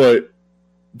 But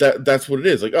that's what it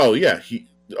is. Like, oh, yeah,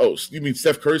 you mean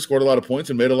Steph Curry scored a lot of points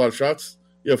and made a lot of shots?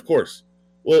 Yeah, of course.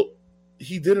 Well,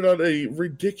 he did it on a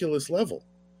ridiculous level.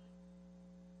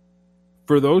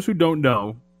 For those who don't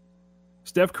know,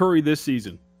 Steph Curry this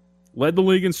season led the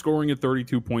league in scoring at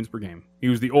 32 points per game. He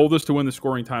was the oldest to win the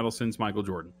scoring title since Michael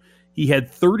Jordan. He had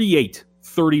 38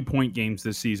 30-point games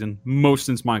this season, most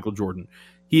since Michael Jordan.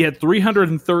 He had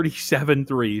 337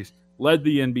 threes, led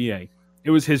the NBA.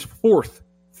 It was his fourth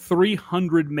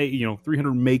 300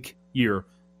 make year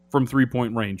from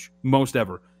three-point range, most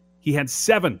ever. He had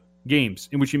 7 games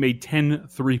in which he made 10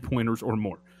 three-pointers or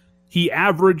more. He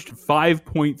averaged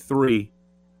 5.3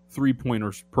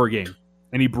 three-pointers per game,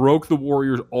 and he broke the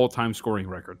Warriors' all-time scoring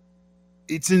record.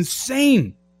 It's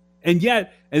insane. And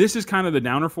yet, and this is kind of the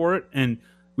downer for it, and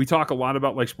we talk a lot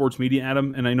about like sports media,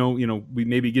 Adam, and I know, we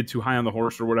maybe get too high on the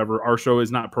horse or whatever. Our show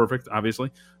is not perfect, obviously.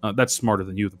 That's smarter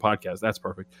than you, the podcast. That's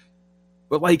perfect.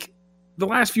 But like the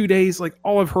last few days, like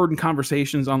all I've heard in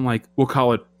conversations on like, we'll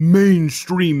call it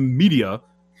mainstream media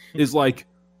is like,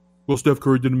 well, Steph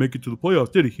Curry didn't make it to the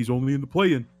playoffs, did he? He's only in the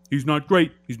play-in. He's not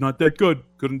great. He's not that good.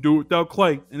 Couldn't do it without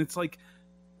Clay. And it's like,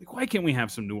 why can't we have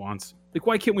some nuance? Like,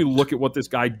 why can't we look at what this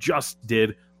guy just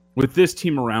did with this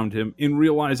team around him and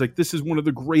realize, like, this is one of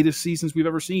the greatest seasons we've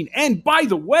ever seen? And by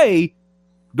the way,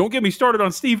 don't get me started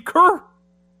on Steve Kerr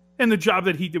and the job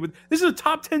that he did with. This is a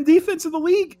top 10 defense in the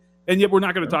league. And yet we're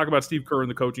not going to talk about Steve Kerr and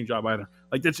the coaching job either.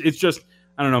 Like, it's just,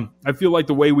 I don't know. I feel like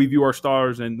the way we view our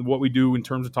stars and what we do in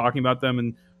terms of talking about them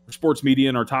and sports media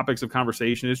and our topics of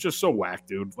conversation is just so whack,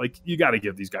 dude. Like, you got to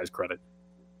give these guys credit.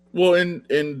 Well, and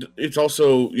it's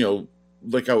also,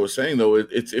 like I was saying, though,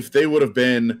 it's if they would have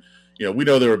been, we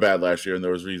know they were bad last year and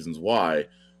there was reasons why,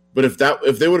 But if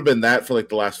they would have been that for like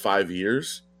the last 5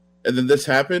 years, and then this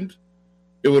happened,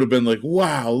 it would have been like,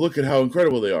 wow, look at how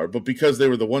incredible they are. But because they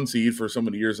were the 1 seed for so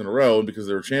many years in a row, and because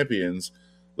they were champions,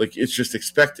 like it's just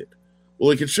expected. Well,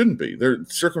 like it shouldn't be. Their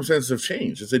circumstances have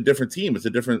changed. It's a different team. It's a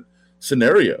different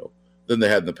scenario than they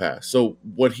had in the past. So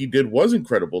what he did was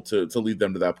incredible to lead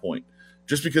them to that point.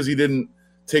 Just because he didn't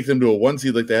take them to a 1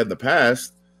 seed like they had in the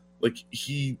past, like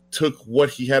he took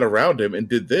what he had around him and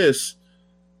did this.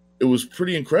 It was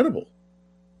pretty incredible.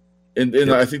 And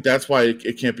I think that's why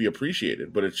it can't be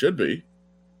appreciated, but it should be.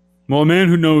 Well, a man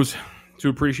who knows to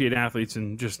appreciate athletes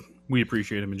and just we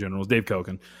appreciate him in general is Dave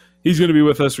Koken. He's going to be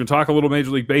with us. We're going to talk a little Major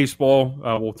League Baseball.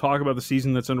 We'll talk about the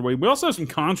season that's underway. We also have some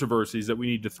controversies that we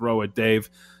need to throw at Dave.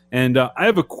 And I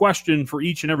have a question for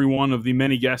each and every one of the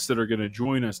many guests that are going to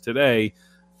join us today.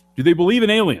 Do they believe in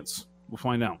aliens? We'll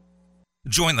find out.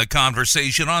 Join the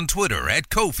conversation on Twitter at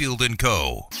Cofield &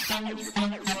 Co.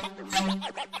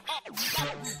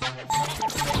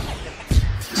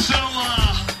 So,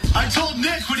 I told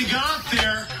Nick when he got up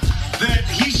there that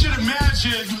he should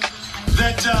imagine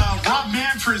that Rob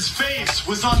Manfred's face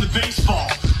was on the baseball.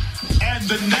 And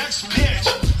the next pitch,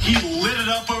 he lit it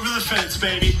up over the fence,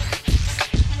 baby.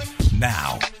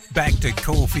 Now, back to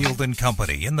Cofield &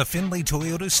 Company in the Findlay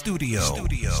Toyota studio.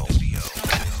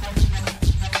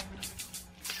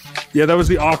 Yeah, that was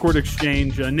the awkward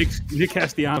exchange. Nick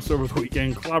Castellanos over the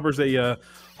weekend clobbers a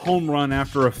home run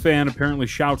after a fan apparently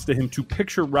shouts to him to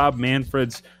picture Rob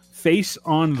Manfred's face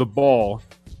on the ball.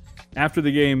 After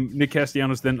the game, Nick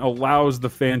Castellanos then allows the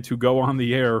fan to go on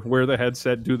the air, wear the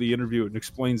headset, do the interview, and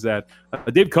explains that.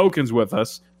 Dave Koken's with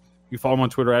us. You follow him on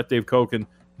Twitter at Dave Koken.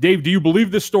 Dave, do you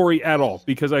believe this story at all?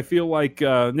 Because I feel like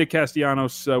Nick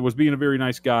Castellanos was being a very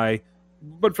nice guy.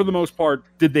 But for the most part,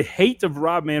 did the hate of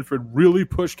Rob Manfred really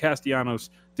push Castellanos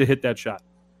to hit that shot?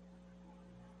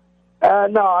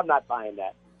 No, I'm not buying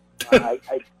that.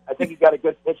 I think he got a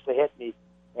good pitch to hit me,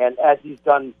 and as he's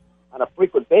done on a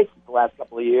frequent basis the last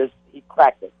couple of years, he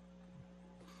cracked it.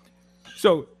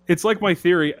 So it's like my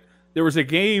theory. There was a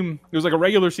game, it was like a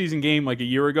regular season game like a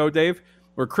year ago, Dave,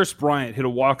 where Chris Bryant hit a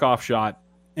walk-off shot,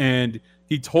 and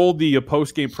he told the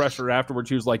post-game presser afterwards,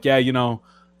 he was like, yeah, you know,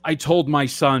 I told my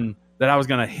son that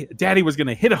Daddy was going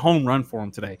to hit a home run for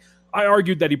him today. I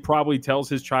argued that he probably tells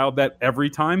his child that every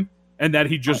time, and that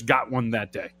he just got one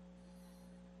that day.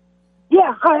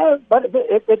 Yeah, but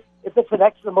if it's an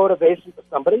extra motivation for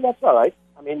somebody, that's all right.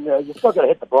 I mean, you're still going to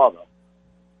hit the ball, though.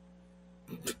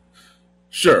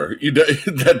 Sure,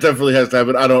 that definitely has to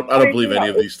happen. I don't believe any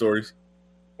of these stories.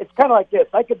 It's kind of like this.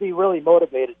 I could be really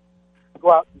motivated to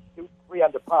go out and shoot 3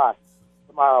 under par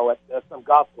tomorrow at some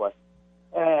golf course,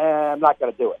 and I'm not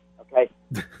going to do it. Okay,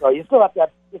 so you still have to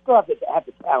have the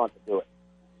talent to do it.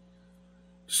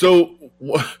 So,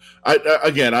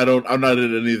 I'm not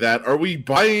in any of that. Are we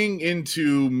buying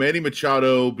into Manny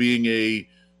Machado being a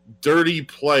dirty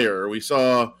player? We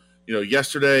saw,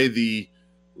 yesterday the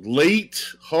late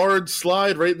hard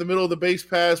slide right in the middle of the base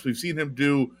pass. We've seen him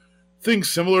do things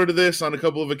similar to this on a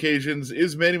couple of occasions.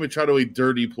 Is Manny Machado a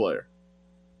dirty player?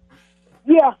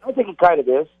 Yeah, I think he kind of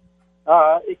is.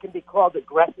 It can be called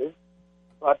aggressive,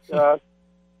 but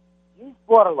he's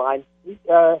borderline.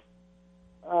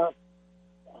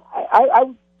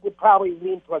 I would probably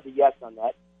lean toward the yes on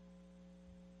that.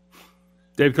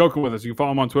 Dave Koken with us. You can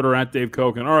follow him on Twitter at Dave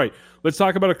Koken. All right, let's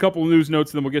talk about a couple of news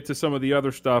notes, and then we'll get to some of the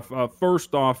other stuff.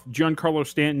 First off, Giancarlo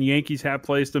Stanton, Yankees have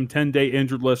placed him 10-day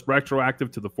injured list,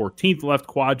 retroactive to the 14th left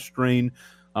quad strain.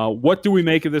 What do we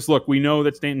make of this? Look, we know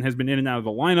that Stanton has been in and out of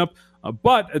the lineup,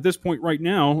 but at this point right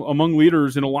now, among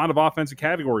leaders in a lot of offensive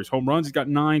categories. Home runs, he's got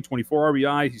 9, 24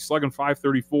 RBI. He's slugging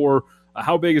 .534.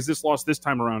 How big is this loss this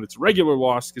time around? It's a regular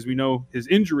loss because we know his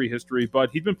injury history, but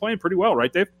he's been playing pretty well,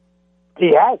 right, Dave?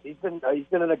 He has. He's been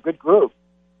in a good groove.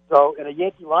 So in a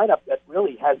Yankee lineup that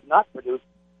really has not produced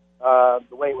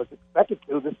the way it was expected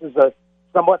to, this is a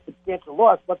somewhat substantial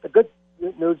loss. But the good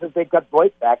news is they've got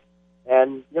Voit back,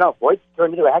 and Voigt's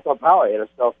turned into a heck of a power hitter,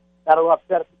 so that'll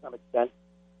upset it to some extent.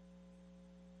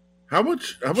 How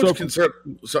much concern?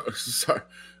 Sorry,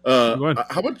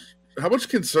 how much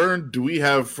concern do we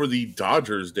have for the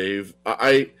Dodgers, Dave?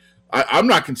 I'm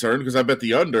not concerned because I bet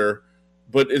the under,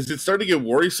 but is it starting to get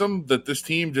worrisome that this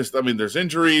team there's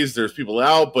injuries, there's people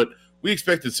out, but we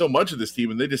expected so much of this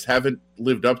team and they just haven't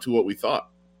lived up to what we thought?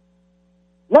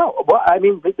 No, well,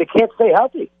 they can't stay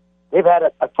healthy. They've had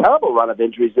a terrible run of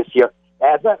injuries this year,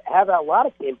 as have a lot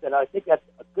of teams, and I think that's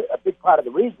a big part of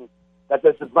the reason that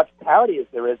there's as much parity as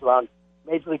there is around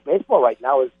Major League Baseball right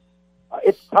now. Is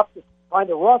it's tough to find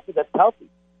a roster that's healthy,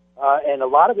 and a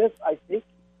lot of this, I think,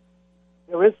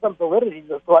 there is some validity to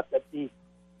the thought that the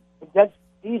condensed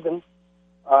season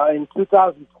in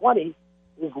 2020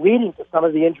 is leading to some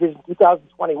of the injuries in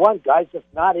 2021. Guys just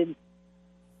not in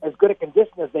as good a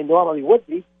condition as they normally would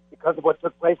be because of what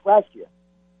took place last year.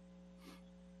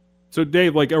 So,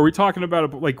 Dave, like, are we talking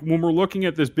about, like, when we're looking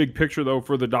at this big picture, though,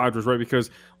 for the Dodgers, right? Because,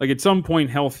 like, at some point,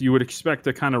 health, you would expect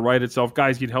to kind of right itself.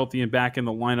 Guys get healthy and back in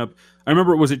the lineup. I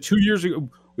remember, was it 2 years ago?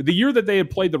 The year that they had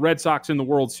played the Red Sox in the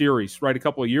World Series, right, a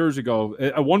couple of years ago,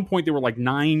 at one point they were like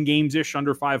 9 games-ish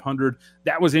under 500.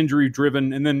 That was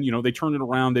injury-driven, and then, you know, they turned it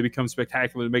around. They become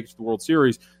spectacular to make it to the World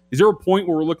Series. Is there a point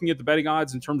where we're looking at the betting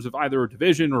odds in terms of either a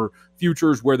division or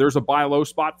futures where there's a buy low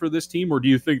spot for this team, or do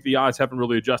you think the odds haven't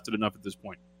really adjusted enough at this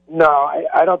point? No,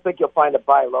 I don't think you'll find a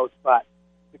buy low spot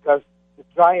because the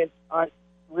Giants aren't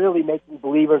really making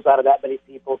believers out of that many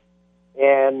people,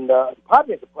 and the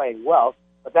Padres are playing well,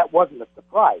 but that wasn't a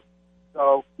surprise.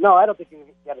 So, no, I don't think you can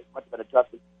get as much of an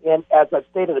adjustment. And as I've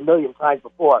stated a million times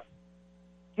before,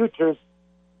 futures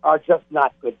are just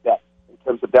not good bets in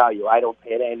terms of value. I don't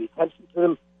pay any attention to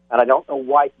them, and I don't know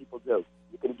why people do.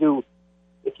 You can do,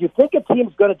 if you think a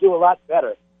team's going to do a lot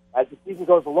better as the season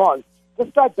goes along, just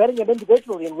start betting them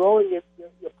individually and rolling your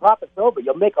profits over.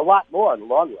 You'll make a lot more in the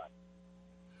long run.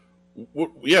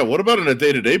 What about on a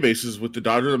day-to-day basis with the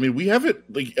Dodgers? I mean, we have it,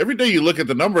 like, every day you look at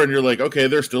the number and you're like, okay,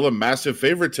 they're still a massive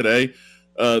favorite today.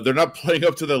 They're not playing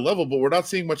up to their level, but we're not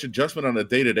seeing much adjustment on a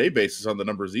day-to-day basis on the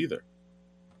numbers either.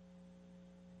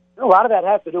 A lot of that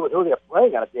has to do with who they're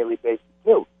playing on a daily basis,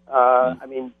 too. I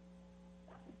mean,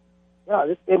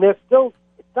 and they're still,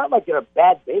 it's not like they're a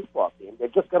bad baseball team.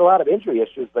 They've just got a lot of injury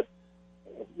issues, but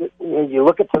you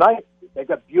look at tonight, they've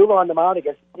got Buehler on the mound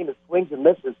against a team that swings and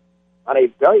misses on a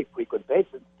very frequent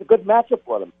basis. It's a good matchup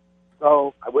for them.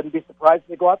 So I wouldn't be surprised if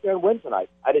they go out there and win tonight.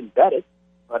 I didn't bet it,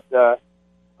 but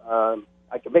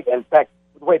I can make, in fact,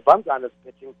 with the way Bumgarner is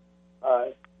pitching,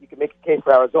 you can make a case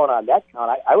for Arizona on that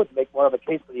count. I would make more of a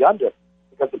case for the under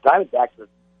because the Diamondbacks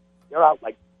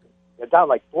they're down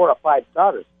like 4 or 5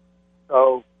 starters.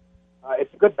 So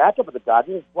it's a good matchup for the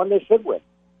Dodgers. It's one they should win.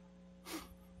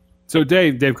 So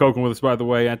Dave Koken with us, by the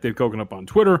way, at Dave Koken up on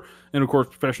Twitter. And, of course,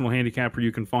 Professional Handicapper.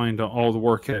 You can find all the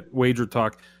work at Wager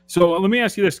Talk. So let me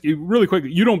ask you this really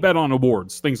quickly. You don't bet on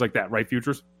awards, things like that, right,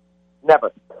 Futures?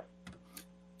 Never.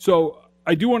 So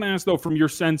I do want to ask, though, from your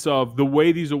sense of the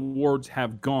way these awards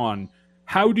have gone,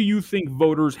 how do you think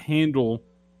voters handle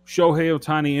Shohei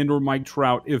Ohtani and or Mike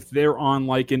Trout if they're on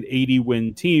like an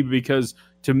 80-win team? Because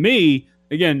to me,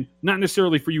 again, not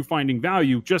necessarily for you finding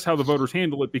value, just how the voters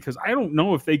handle it, because I don't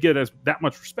know if they get that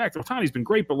much respect. Ohtani's been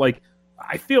great, but like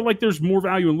I feel like there's more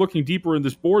value in looking deeper in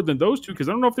this board than those two because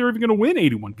I don't know if they're even going to win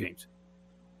 81 games.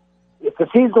 If the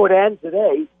season would end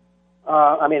today,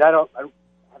 I haven't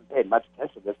paid much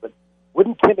attention to this, but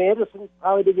wouldn't Tim Anderson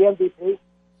probably be the MVP?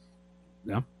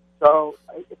 Yeah. So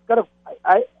it's gonna.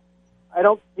 I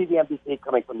don't see the MVP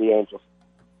coming from the Angels.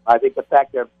 I think the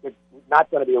fact they're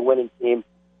not going to be a winning team.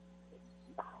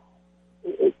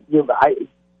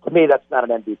 To me, that's not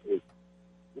an MVP.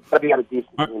 It's got to be on a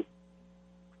decent team.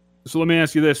 So let me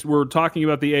ask you this. We're talking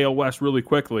about the AL West really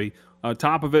quickly.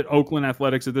 Top of it, Oakland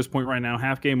Athletics at this point right now,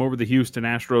 half game over the Houston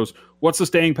Astros. What's the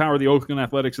staying power of the Oakland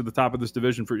Athletics at the top of this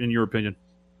division, in your opinion?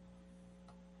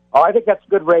 Oh, I think that's a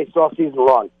good race all season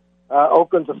long.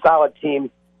 Oakland's a solid team.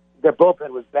 Their bullpen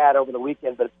was bad over the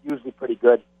weekend, but it's usually pretty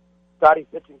good. Starting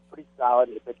pitching is pretty solid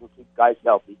if they can keep guys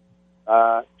healthy.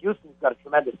 Houston's got a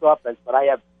tremendous offense, but I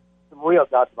have some real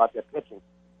doubts about their pitching.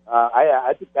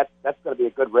 I think that's going to be a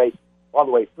good race all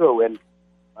the way through. And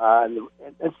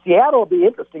Seattle will be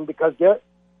interesting because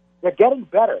they're getting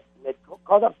better. And they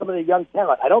called up some of the young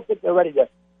talent. I don't think they're ready to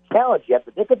challenge yet,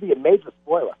 but they could be a major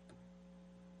spoiler.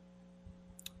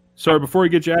 Sorry, before we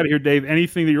get you out of here, Dave,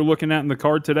 anything that you're looking at in the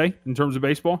card today in terms of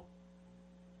baseball?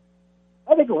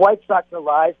 I think the White Sox are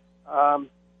live.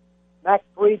 Max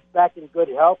Fried's back in good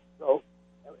health,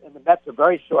 and the Mets are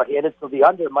very short-handed, so the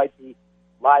under might be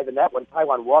live in that one.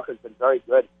 Taijuan Walker's been very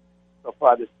good so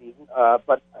far this season.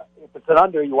 But if it's an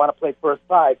under, you want to play first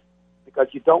 5 because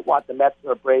you don't want the Mets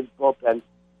or Braves bullpens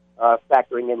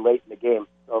factoring in late in the game.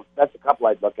 So that's a couple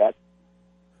I'd look at.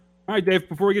 All right, Dave,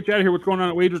 before we get you out of here, what's going on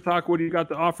at Wager Talk? What do you got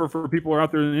to offer for people who are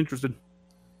out there and interested?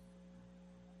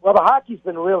 Well, the hockey's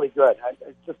been really good.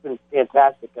 It's just been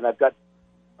fantastic, and I've got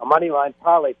a money line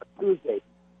parlay for Tuesday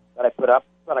that I put up.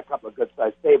 It's on a couple of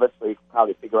good-sized favorites, so you can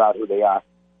probably figure out who they are.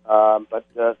 But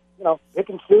pick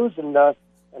and choose, and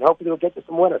hopefully we'll get you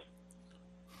some winners.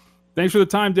 Thanks for the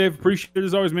time, Dave. Appreciate it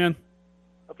as always, man.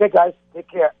 Okay, guys. Take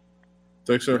care.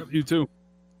 Thanks, sir. You too.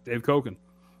 Dave Koken.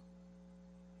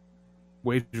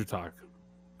 Wager Talk.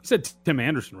 He said Tim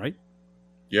Anderson, right?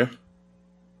 Yeah.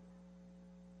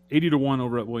 80-1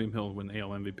 over at William Hill to win the AL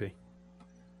MVP.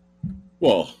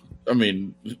 Well, I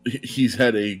mean, he's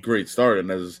had a great start, and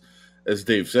as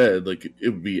Dave said, like it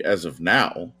would be as of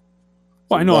now.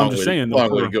 Well, I know. I'm just saying,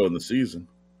 long way to go in the season.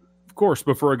 Of course,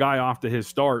 but for a guy off to his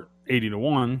start,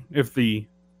 80-1, if the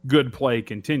good play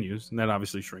continues, and that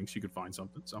obviously shrinks, you could find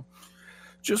something. So,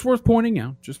 just worth pointing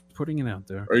out. Just putting it out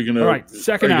there. Are you gonna? All right,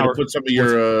 second hour. Put some of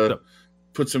your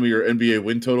NBA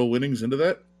win total winnings into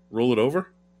that. Roll it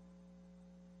over.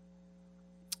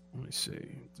 Let me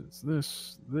see.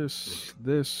 This.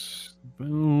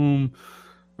 Boom.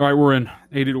 All right, we're in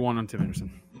 80-1 on Tim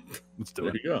Anderson. Let's do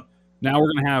it. There you go. Now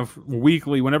we're going to have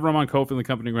weekly, whenever I'm on Cofield and the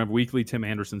Company, we're going to have weekly Tim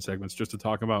Anderson segments just to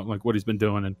talk about like what he's been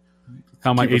doing and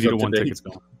how my 80-1 ticket's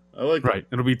going. I like right.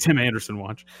 It'll be Tim Anderson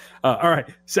watch. All right.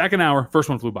 Second hour. First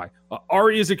one flew by.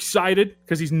 Ari is excited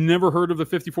because he's never heard of the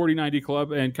 50-40-90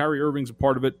 Club, and Kyrie Irving's a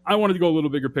part of it. I wanted to go a little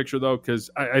bigger picture, though, because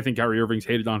I think Kyrie Irving's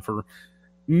hated on for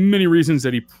many reasons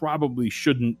that he probably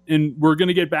shouldn't. And we're going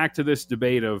to get back to this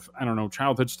debate of, I don't know,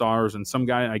 childhood stars and some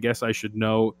guy I guess I should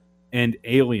know and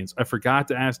aliens. I forgot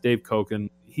to ask Dave Koken.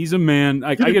 He's a man.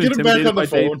 I get intimidated by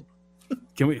Dave.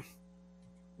 Can we?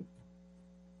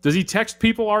 Does he text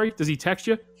people, Ari? Does he text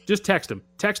you? Just text him.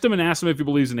 Text him and ask him if he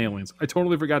believes in aliens. I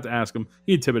totally forgot to ask him.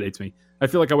 He intimidates me. I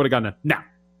feel like I would have gotten a now.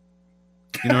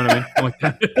 You know what I mean? Like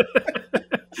that.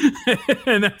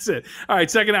 And that's it. All right,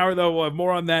 second hour, though, we'll have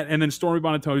more on that. And then Stormy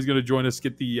Buonantony is going to join us,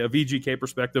 get the VGK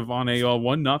perspective on a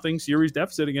 1-0 series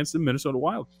deficit against the Minnesota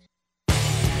Wild.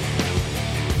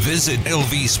 Visit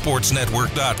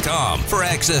LVSportsNetwork.com for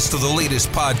access to the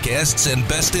latest podcasts and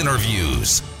best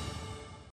interviews.